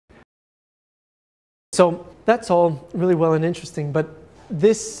So that's all really well and interesting, but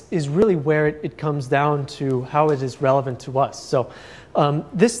this is really where it comes down to how it is relevant to us. So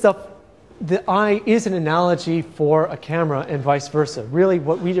this stuff, the eye is an analogy for a camera and vice versa. Really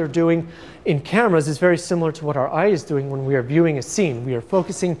what we are doing in cameras is very similar to what our eye is doing when we are viewing a scene. We are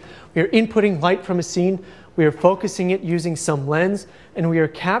inputting light from a scene, we are focusing it using some lens, and we are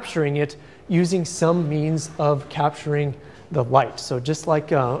capturing it using some means of capturing the light. So just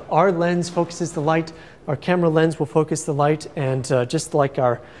like our lens focuses the light, our camera lens will focus the light, and just like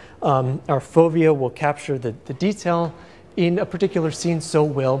our fovea will capture the detail in a particular scene, so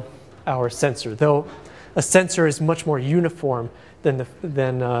will our sensor. Though a sensor is much more uniform than the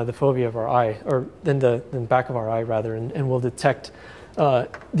fovea of our eye, or than the back of our eye rather, and will detect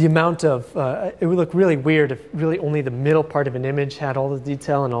the amount of, it would look really weird if really only the middle part of an image had all the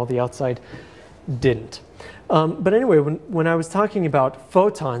detail and all the outside didn't. But anyway, when I was talking about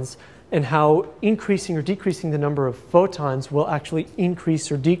photons and how increasing or decreasing the number of photons will actually increase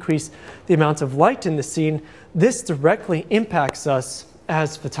or decrease the amount of light in the scene, this directly impacts us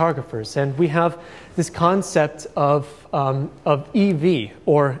as photographers. And we have this concept of EV,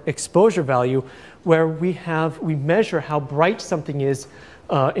 or exposure value, where we measure how bright something is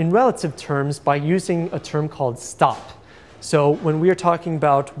in relative terms by using a term called stop. So when we are talking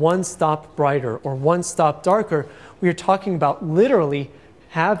about one stop brighter or one stop darker, we are talking about literally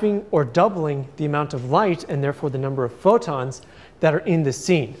having or doubling the amount of light and therefore the number of photons that are in the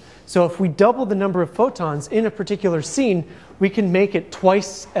scene. So if we double the number of photons in a particular scene, we can make it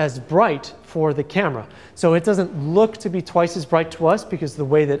twice as bright for the camera. So it doesn't look to be twice as bright to us because the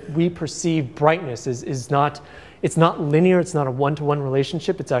way that we perceive brightness is not linear, it's not a one-to-one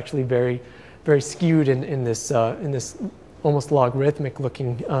relationship, it's actually very, very skewed in this almost logarithmic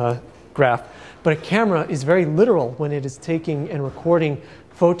looking graph. But a camera is very literal when it is taking and recording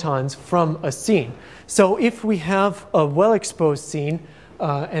photons from a scene. So if we have a well-exposed scene,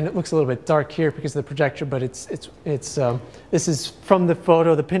 and it looks a little bit dark here because of the projector, but this is from the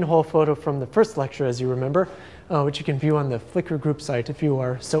photo, the pinhole photo from the first lecture, as you remember, which you can view on the Flickr group site if you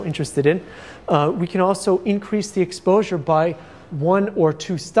are so interested in. We can also increase the exposure by 1 or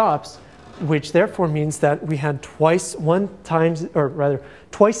 2 stops, which therefore means that we had twice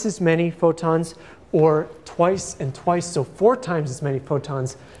as many photons, or twice and twice, so 4 times as many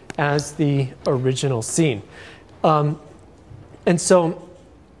photons as the original scene. And so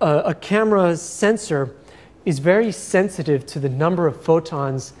a camera sensor is very sensitive to the number of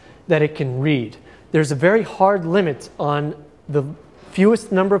photons that it can read. There's a very hard limit on the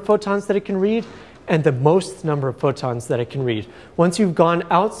fewest number of photons that it can read and the most number of photons that it can read. Once you've gone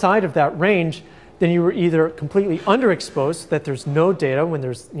outside of that range, then you were either completely underexposed, that there's no data when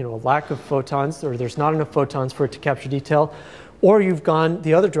there's a lack of photons, or there's not enough photons for it to capture detail, or you've gone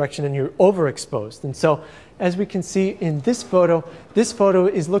the other direction and you're overexposed. And so as we can see in this photo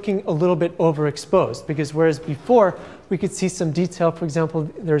is looking a little bit overexposed, because whereas before we could see some detail, for example,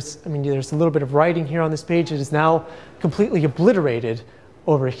 there's a little bit of writing here on this page, it is now completely obliterated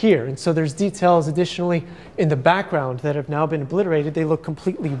over here. And so there's details additionally in the background that have now been obliterated. They look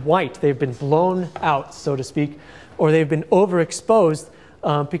completely white. They've been blown out, so to speak, or they've been overexposed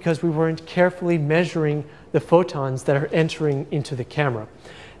because we weren't carefully measuring the photons that are entering into the camera.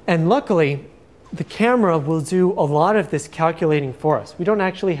 And luckily, the camera will do a lot of this calculating for us. We don't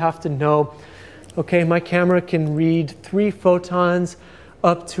actually have to know, okay, my camera can read 3 photons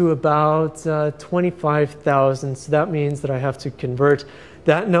up to about 25,000, so that means that I have to convert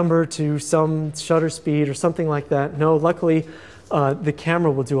that number to some shutter speed or something like that. No, luckily the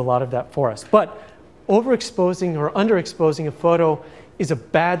camera will do a lot of that for us. But overexposing or underexposing a photo is a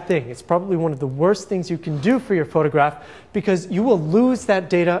bad thing. It's probably one of the worst things you can do for your photograph, because you will lose that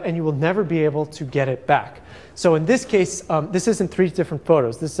data and you will never be able to get it back. So in this case, this isn't 3 different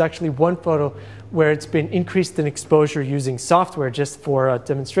photos. This is actually one photo where it's been increased in exposure using software just for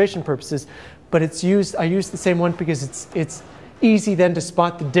demonstration purposes. But I used the same one because it's easy then to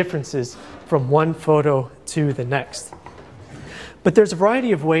spot the differences from one photo to the next. But there's a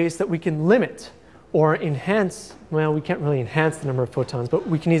variety of ways that we can limit or enhance, well, we can't really enhance the number of photons, but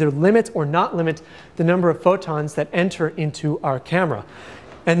we can either limit or not limit the number of photons that enter into our camera.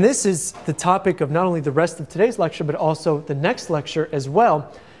 And this is the topic of not only the rest of today's lecture, but also the next lecture as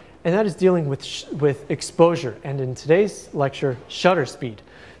well, and that is dealing with exposure, and in today's lecture, shutter speed.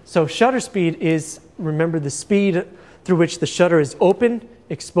 So shutter speed is, remember, the speed through which the shutter is open,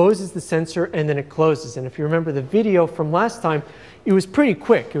 exposes the sensor, and then it closes. And if you remember the video from last time, it was pretty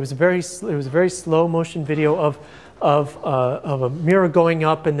quick. It was a very slow motion video of a mirror going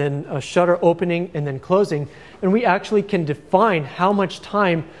up and then a shutter opening and then closing. And we actually can define how much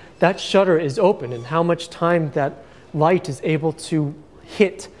time that shutter is open and how much time that light is able to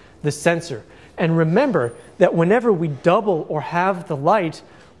hit the sensor. And remember that whenever we double or halve the light,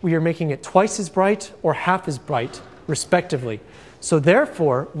 we are making it twice as bright or half as bright, respectively. So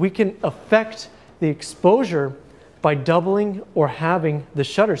therefore, we can affect the exposure by doubling or halving the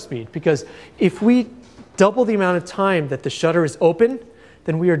shutter speed. Because if we double the amount of time that the shutter is open,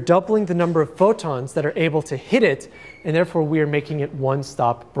 then we are doubling the number of photons that are able to hit it, and therefore we are making it one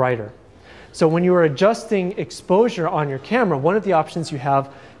stop brighter. So when you are adjusting exposure on your camera, one of the options you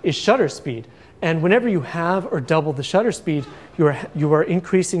have is shutter speed. And whenever you have or double the shutter speed, you are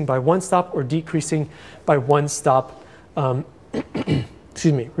increasing by one stop or decreasing by one stop,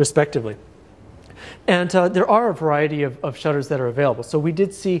 excuse me, respectively. And there are a variety of shutters that are available. So we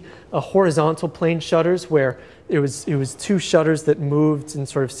did see horizontal plane shutters where it was two shutters that moved in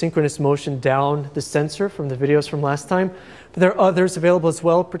sort of synchronous motion down the sensor from the videos from last time. But there are others available as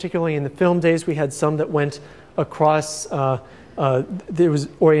well, particularly in the film days. We had some that went across, it was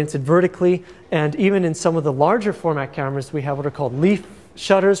oriented vertically. And even in some of the larger format cameras, we have what are called leaf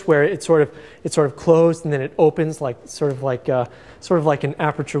shutters, where it's sort of closed and then it opens sort of like an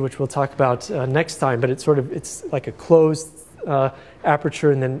aperture, which we'll talk about next time. But it's like a closed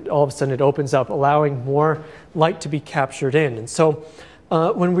aperture, and then all of a sudden it opens up, allowing more light to be captured in. And so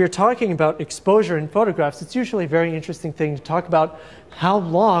when we're talking about exposure in photographs, it's usually a very interesting thing to talk about how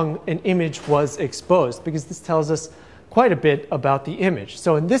long an image was exposed, because this tells us quite a bit about the image.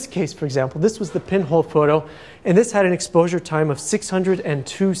 So in this case, for example, this was the pinhole photo, and this had an exposure time of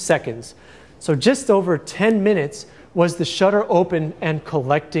 602 seconds. So just over 10 minutes was the shutter open and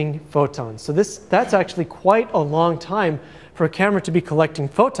collecting photons. So that's actually quite a long time for a camera to be collecting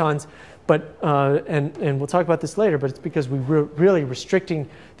photons, but, and we'll talk about this later, but it's because we were really restricting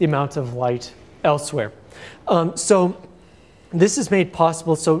the amount of light elsewhere. So this is made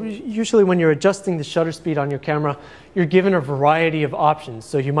possible. So usually when you're adjusting the shutter speed on your camera, you're given a variety of options.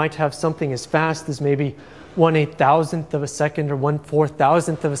 So you might have something as fast as maybe 1/8,000th of a second or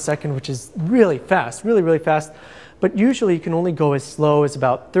 1/4,000th of a second, which is really fast, really, really fast. But usually you can only go as slow as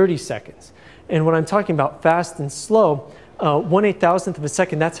about 30 seconds. And when I'm talking about fast and slow, 1/8,000th of a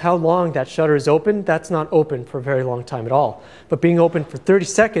second, that's how long that shutter is open. That's not open for a very long time at all. But being open for 30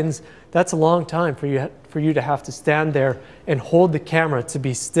 seconds, that's a long time for you to have to stand there and hold the camera to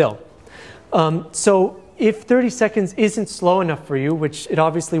be still. So if 30 seconds isn't slow enough for you, which it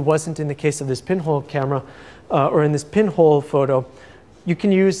obviously wasn't in the case of this pinhole camera or in this pinhole photo, you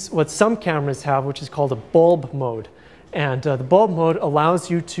can use what some cameras have, which is called a bulb mode. And the bulb mode allows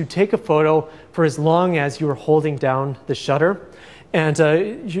you to take a photo for as long as you are holding down the shutter. And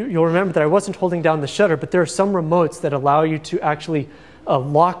you'll remember that I wasn't holding down the shutter, but there are some remotes that allow you to actually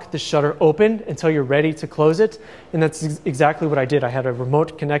lock the shutter open until you're ready to close it. And that's exactly what I did. I had a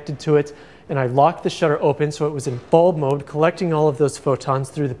remote connected to it, and I locked the shutter open so it was in bulb mode, collecting all of those photons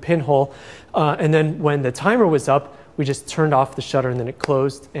through the pinhole. And then when the timer was up, we just turned off the shutter and then it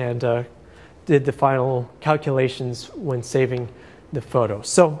closed, and did the final calculations when saving the photo.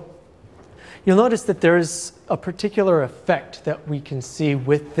 So you'll notice that there's a particular effect that we can see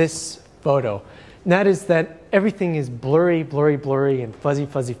with this photo. And that is that everything is blurry, blurry, blurry, and fuzzy,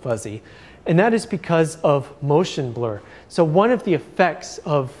 fuzzy, fuzzy. And that is because of motion blur. So one of the effects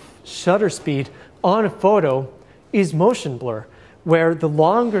of shutter speed on a photo is motion blur, where the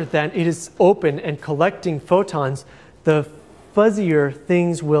longer that it is open and collecting photons, the fuzzier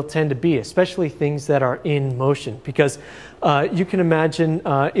things will tend to be, especially things that are in motion. Because you can imagine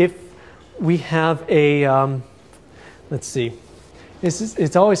if we have a, let's see,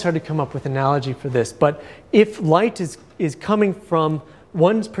 it's always hard to come up with an analogy for this, but if light is coming from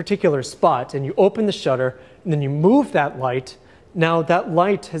one particular spot and you open the shutter and then you move that light, now that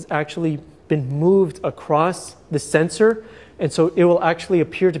light has actually been moved across the sensor, and so it will actually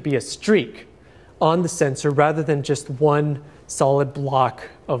appear to be a streak on the sensor rather than just one solid block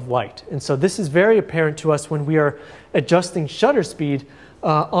of light. And so this is very apparent to us when we are adjusting shutter speed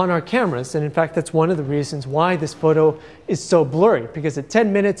on our cameras. And in fact, that's one of the reasons why this photo is so blurry, because at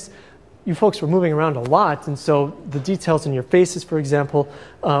 10 minutes, you folks were moving around a lot, and so the details in your faces, for example,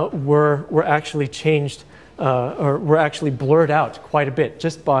 were actually changed or were actually blurred out quite a bit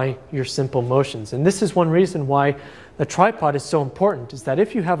just by your simple motions. And this is one reason why the tripod is so important, is that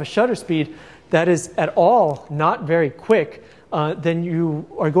if you have a shutter speed that is at all not very quick, then you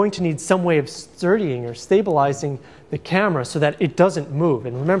are going to need some way of steadying or stabilizing the camera so that it doesn't move.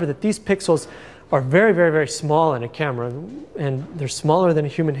 And remember that these pixels are very, very, very small in a camera, and they're smaller than a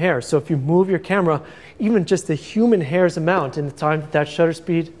human hair. So if you move your camera even just a human hair's amount in the time that shutter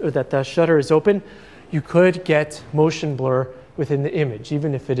speed or that shutter is open, you could get motion blur within the image,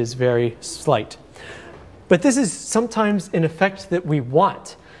 even if it is very slight. But this is sometimes an effect that we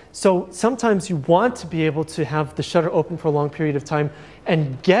want. So sometimes you want to be able to have the shutter open for a long period of time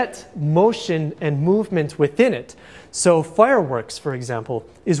and get motion and movement within it. So fireworks, for example,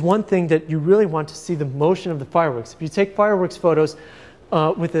 is one thing that you really want to see the motion of the fireworks. If you take fireworks photos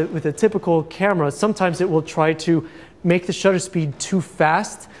with a typical camera, sometimes it will try to make the shutter speed too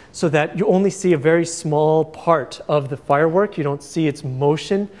fast so that you only see a very small part of the firework. You don't see its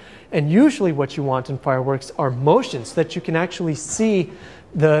motion. And usually what you want in fireworks are motion, so that you can actually see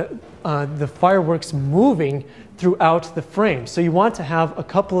the fireworks moving throughout the frame. So you want to have a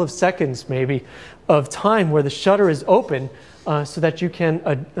couple of seconds maybe of time where the shutter is open so that you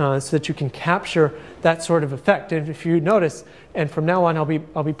can capture that sort of effect. And if you notice, and from now on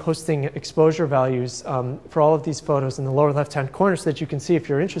I'll be posting exposure values for all of these photos in the lower left-hand corner so that you can see if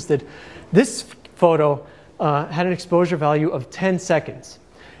you're interested. This photo had an exposure value of 10 seconds.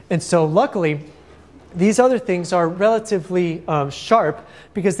 And so luckily, these other things are relatively sharp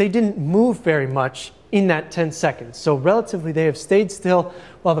because they didn't move very much in that 10 seconds. So relatively, they have stayed still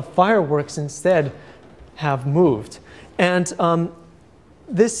while the fireworks instead have moved. And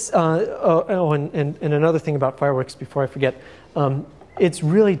this, and another thing about fireworks before I forget, it's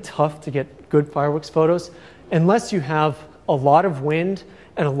really tough to get good fireworks photos unless you have a lot of wind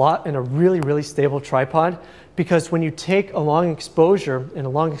and a really, really stable tripod. Because when you take a long exposure, and a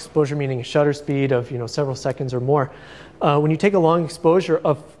long exposure meaning a shutter speed of several seconds or more, when you take a long exposure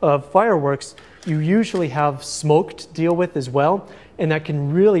of fireworks, you usually have smoke to deal with as well, and that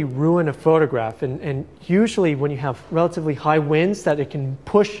can really ruin a photograph. And usually when you have relatively high winds that it can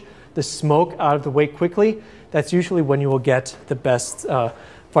push the smoke out of the way quickly, that's usually when you will get the best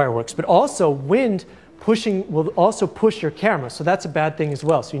fireworks. But also wind will also push your camera, so that's a bad thing as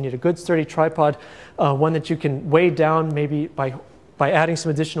well. So you need a good sturdy tripod, one that you can weigh down maybe by adding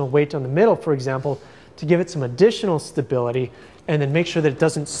some additional weight on the middle, for example, to give it some additional stability, and then make sure that it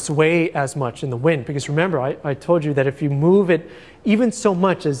doesn't sway as much in the wind. Because remember, I told you that if you move it even so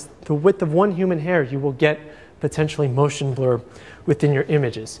much as the width of one human hair, you will get potentially motion blur within your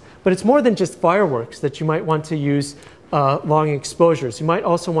images. But it's more than just fireworks that you might want to use long exposures. You might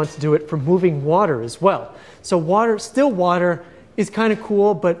also want to do it for moving water as well. So still water is kind of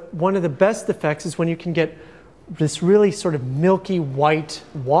cool, but one of the best effects is when you can get this really sort of milky white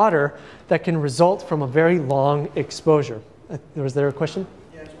water that can result from a very long exposure. Was there a question?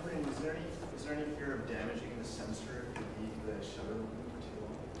 Yeah, just wondering, is there any fear of damaging the sensor if you leave the shutter open for too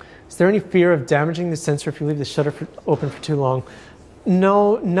long? Is there any fear of damaging the sensor if you leave the shutter open for too long?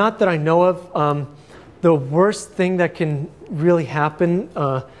 No, not that I know of. The worst thing that can really happen,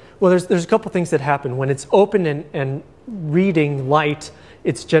 well, there's a couple things that happen. When it's open and reading light,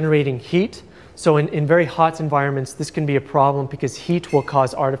 it's generating heat. So in very hot environments, this can be a problem because heat will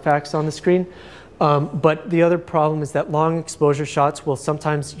cause artifacts on the screen. But the other problem is that long exposure shots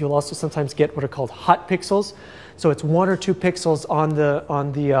you'll also sometimes get what are called hot pixels. So it's 1 or 2 pixels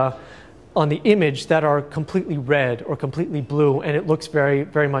on the image that are completely red or completely blue, and it looks very,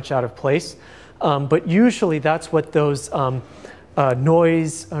 very much out of place. But usually that's what those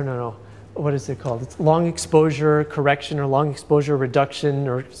what is it called? It's long exposure correction or long exposure reduction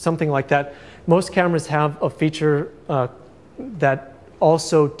or something like that. Most cameras have a feature that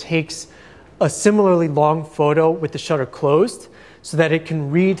also takes a similarly long photo with the shutter closed so that it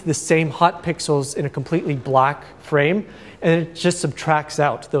can read the same hot pixels in a completely black frame, and it just subtracts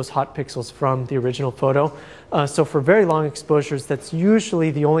out those hot pixels from the original photo. So for very long exposures, that's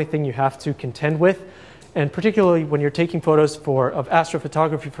usually the only thing you have to contend with. And particularly when you're taking photos of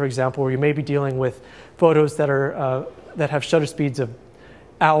astrophotography, for example, where you may be dealing with photos that have shutter speeds of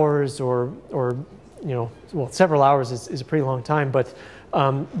hours or several hours is a pretty long time, but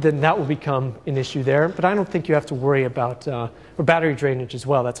then that will become an issue there. But I don't think you have to worry about, or battery drainage as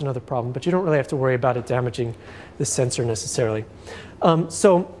well, that's another problem, but you don't really have to worry about it damaging the sensor necessarily.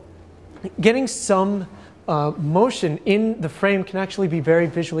 So getting some motion in the frame can actually be very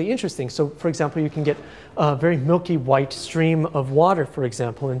visually interesting. So for example, you can get a very milky white stream of water, for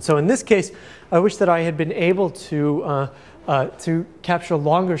example. And so in this case, I wish that I had been able to capture a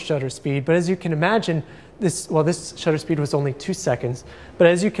longer shutter speed, but as you can imagine, this shutter speed was only 2 seconds, but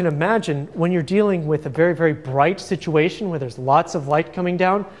as you can imagine, when you're dealing with a very, very bright situation where there's lots of light coming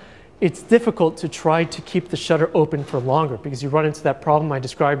down, it's difficult to try to keep the shutter open for longer because you run into that problem I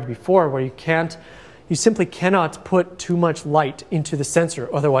described before where you simply cannot put too much light into the sensor,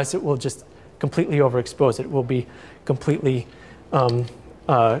 otherwise it will just completely overexposed. It will be completely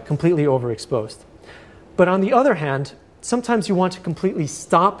overexposed. But on the other hand, sometimes you want to completely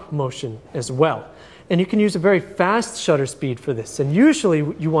stop motion as well. And you can use a very fast shutter speed for this. And usually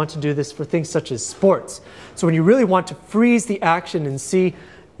you want to do this for things such as sports. So when you really want to freeze the action and see,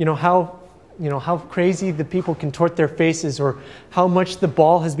 how crazy the people contort their faces, or how much the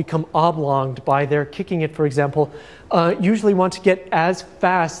ball has become oblonged by their kicking it, for example, usually want to get as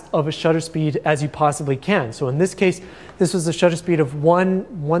fast of a shutter speed as you possibly can. So in this case, this was a shutter speed of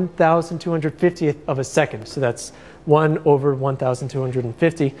 1/1250th of a second. So that's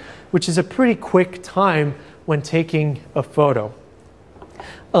 1/1250, which is a pretty quick time when taking a photo.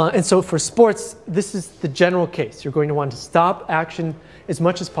 And so for sports, this is the general case. You're going to want to stop action as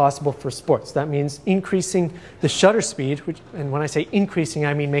much as possible for sports. That means increasing the shutter speed, and when I say increasing,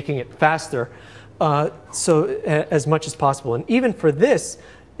 I mean making it faster, as much as possible. And even for this,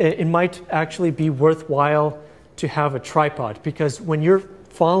 it might actually be worthwhile to have a tripod, because when you're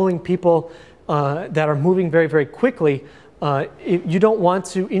following people that are moving very, very quickly, you don't want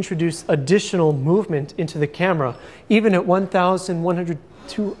to introduce additional movement into the camera. Even at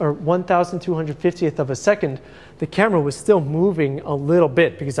 1,250th of a second, the camera was still moving a little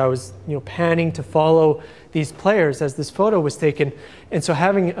bit, because I was panning to follow these players as this photo was taken. And so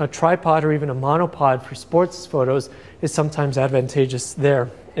having a tripod or even a monopod for sports photos is sometimes advantageous there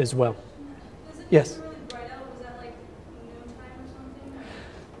as well. Yes?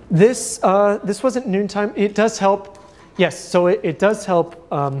 This wasn't noontime. It does help. Yes, so it does help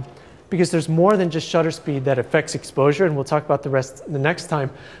because there's more than just shutter speed that affects exposure, and we'll talk about the rest the next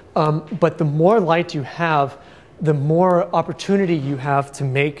time. But the more light you have, the more opportunity you have to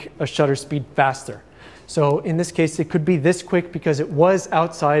make a shutter speed faster. So in this case, it could be this quick because it was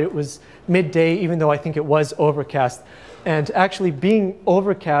outside. It was midday, even though I think it was overcast. And actually being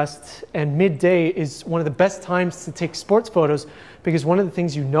overcast and midday is one of the best times to take sports photos, because one of the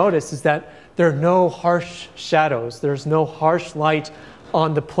things you notice is that there are no harsh shadows. There's no harsh light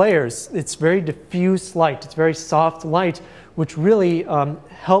on the players. It's very diffuse light. It's very soft light, which really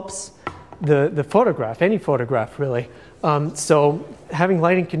helps the photograph, any photograph really. So having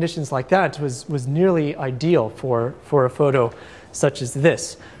lighting conditions like that was nearly ideal for a photo such as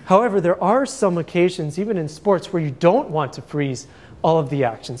this. However, there are some occasions, even in sports, where you don't want to freeze all of the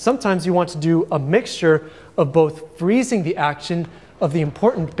action. Sometimes you want to do a mixture of both freezing the action of the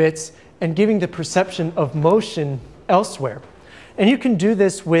important bits and giving the perception of motion elsewhere. And you can do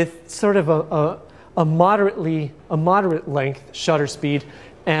this with sort of a moderate length shutter speed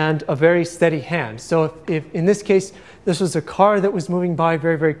and a very steady hand. So if in this case, this was a car that was moving by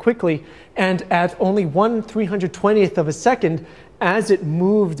very, very quickly, and at only 1/320th of a second, as it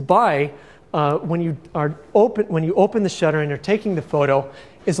moved by, when you open the shutter and you're taking the photo,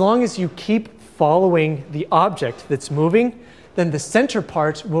 as long as you keep following the object that's moving, then the center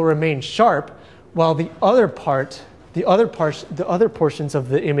part will remain sharp, while the other portions of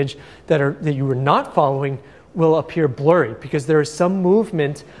the image that you were not following will appear blurry, because there is some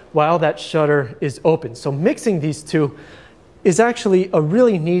movement while that shutter is open. So mixing these two is actually a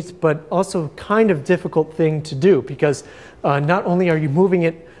really neat but also kind of difficult thing to do, because not only are you moving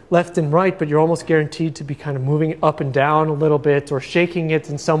it left and right, but you're almost guaranteed to be kind of moving it up and down a little bit or shaking it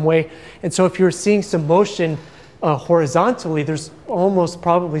in some way. And so if you're seeing some motion horizontally, there's almost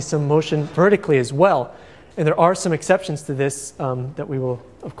probably some motion vertically as well. And there are some exceptions to this that we will,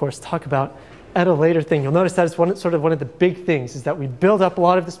 of course, talk about at a later thing. You'll notice that it's sort of one of the big things, is that we build up a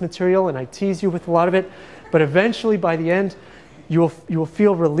lot of this material and I tease you with a lot of it, but eventually by the end, you will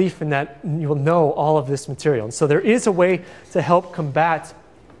feel relief in that you will know all of this material. And so there is a way to help combat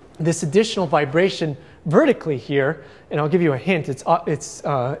this additional vibration vertically here, and I'll give you a hint. It's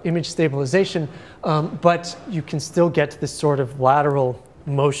image stabilization, but you can still get this sort of lateral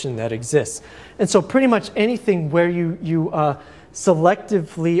motion that exists. And so pretty much anything where you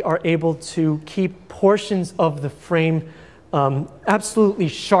selectively are able to keep portions of the frame absolutely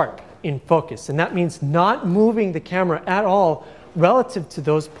sharp in focus, and that means not moving the camera at all relative to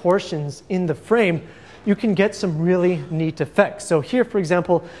those portions in the frame, you can get some really neat effects. So here, for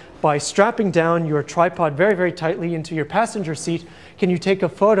example, by strapping down your tripod very, very tightly into your passenger seat, can you take a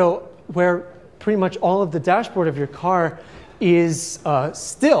photo where pretty much all of the dashboard of your car is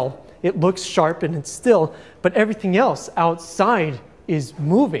still. It looks sharp and it's still, but everything else outside is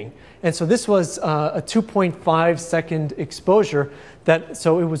moving. And so this was a 2.5 second exposure,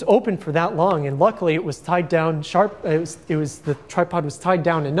 so it was open for that long, and luckily it was tied down sharp. The tripod was tied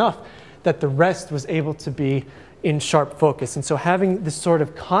down enough that the rest was able to be in sharp focus. And so having this sort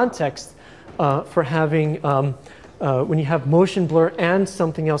of context for having when you have motion blur and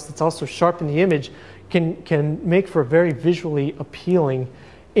something else that's also sharp in the image, can make for a very visually appealing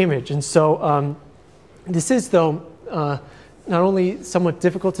image. And so this is, though, not only somewhat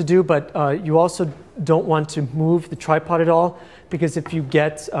difficult to do, but you also don't want to move the tripod at all, because if you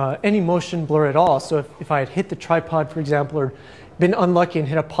get any motion blur at all, so if I had hit the tripod, for example, or been unlucky and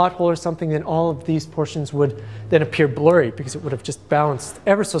hit a pothole or something, then all of these portions would then appear blurry because it would have just bounced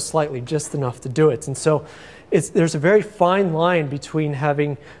ever so slightly, just enough to do it. And so there's a very fine line between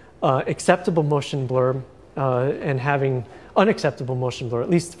having acceptable motion blur and having unacceptable motion blur, at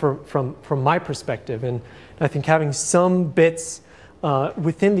least from my perspective. And I think having some bits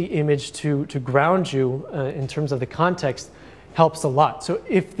within the image to ground you in terms of the context helps a lot. So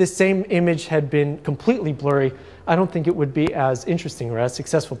if the same image had been completely blurry, I don't think it would be as interesting or as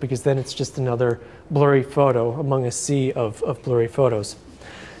successful, because then it's just another blurry photo among a sea of blurry photos.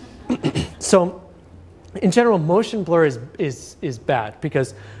 So in general, motion blur is bad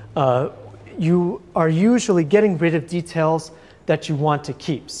because you are usually getting rid of details that you want to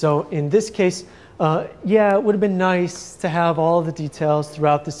keep. So in this case, yeah, it would have been nice to have all the details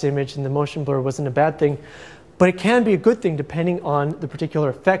throughout this image, and the motion blur wasn't a bad thing. But it can be a good thing depending on the particular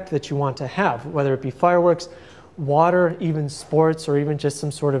effect that you want to have, whether it be fireworks, water, even sports, or even just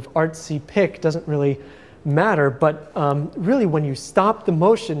some sort of artsy pic. Doesn't really matter. But really, when you stop the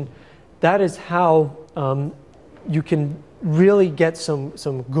motion, that is how you can really get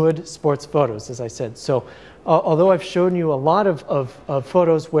some good sports photos, as I said. So although I've shown you a lot of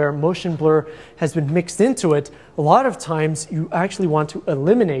photos where motion blur has been mixed into it, a lot of times you actually want to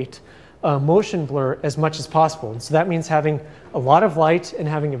eliminate motion blur as much as possible. And so that means having a lot of light and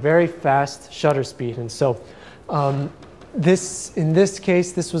having a very fast shutter speed. And so in this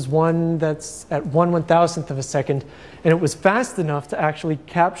case, this was one that's at 1/1000th of a second, and it was fast enough to actually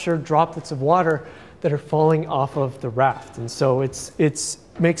capture droplets of water that are falling off of the raft. And so it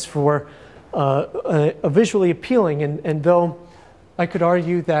makes for a visually appealing, and though I could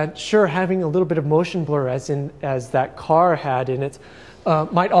argue that sure, having a little bit of motion blur as that car had in it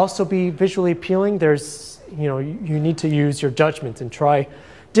might also be visually appealing. There's, you need to use your judgment and try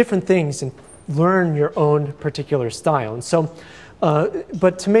different things and learn your own particular style. And so,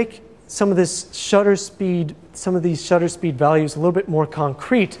 but to make some of these shutter speed values a little bit more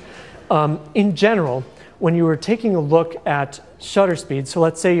concrete, in general, when you were taking a look at shutter speed, so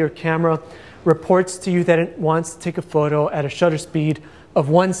let's say your camera reports to you that it wants to take a photo at a shutter speed of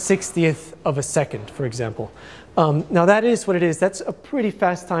 1/60th of a second, for example. Now that is what it is. That's a pretty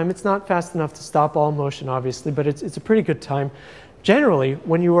fast time. It's not fast enough to stop all motion, obviously, but it's a pretty good time. Generally,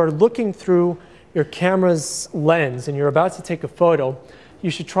 when you are looking through your camera's lens and you're about to take a photo, you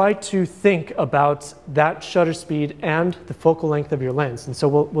should try to think about that shutter speed and the focal length of your lens. And so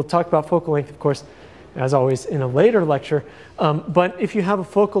we'll talk about focal length, of course, as always, in a later lecture. But if you have a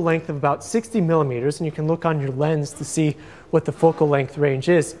focal length of about 60 millimeters, and you can look on your lens to see what the focal length range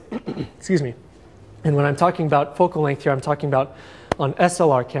is, excuse me. And when I'm talking about focal length here, I'm talking about on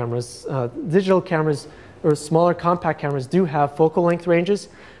SLR cameras. Digital cameras or smaller compact cameras do have focal length ranges,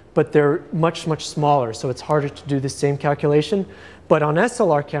 but they're much, much smaller, so it's harder to do the same calculation. But on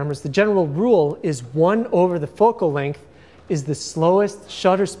SLR cameras, the general rule is 1 over the focal length is the slowest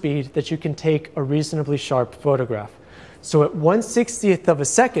shutter speed that you can take a reasonably sharp photograph. So at 1/60th of a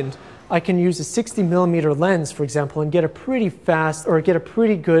second, I can use a 60 millimeter lens, for example, and get a pretty fast, or get a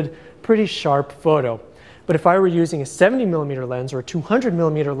pretty good, pretty sharp photo. But if I were using a 70 millimeter lens or a 200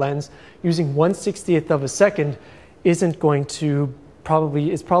 millimeter lens, using 1/60th of a second is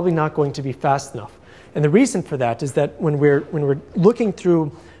probably not going to be fast enough. And the reason for that is that when we're looking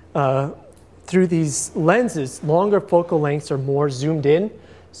through these lenses, longer focal lengths are more zoomed in.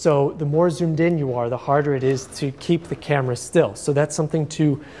 So the more zoomed in you are, the harder it is to keep the camera still. So that's something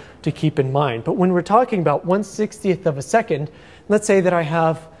to keep in mind. But when we're talking about 1/60th of a second, let's say that I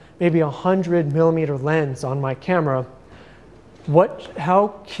have maybe a 100 millimeter lens on my camera,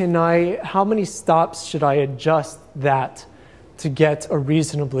 how many stops should I adjust that to get a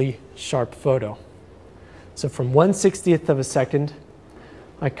reasonably sharp photo? So from 1/60th of a second,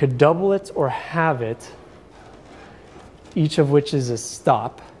 I could double it or halve it, each of which is a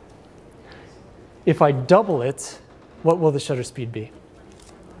stop. If I double it, what will the shutter speed be?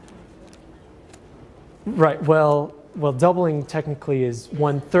 Right, well, doubling technically is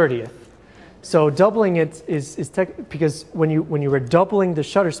 1/30th. So doubling it is because when you were doubling the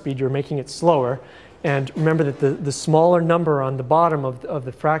shutter speed, you're making it slower. And remember that the smaller number on the bottom of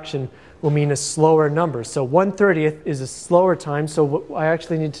the fraction will mean a slower number. So 1/30th is a slower time. So what I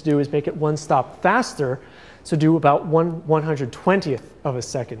actually need to do is make it one stop faster. So do about 1/120th of a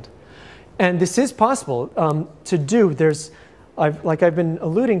second. And this is possible to do. Like I've been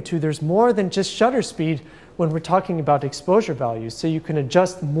alluding to, there's more than just shutter speed when we're talking about exposure values. So you can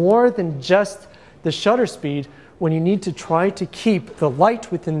adjust more than just the shutter speed when you need to try to keep the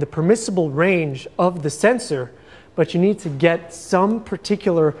light within the permissible range of the sensor, but you need to get some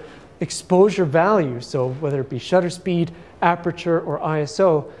particular exposure value, so whether it be shutter speed, aperture, or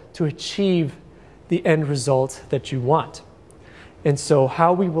ISO, to achieve the end result that you want. And so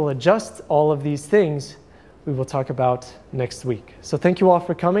how we will adjust all of these things, we will talk about next week. So thank you all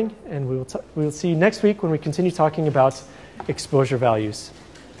for coming, and we will see you next week when we continue talking about exposure values.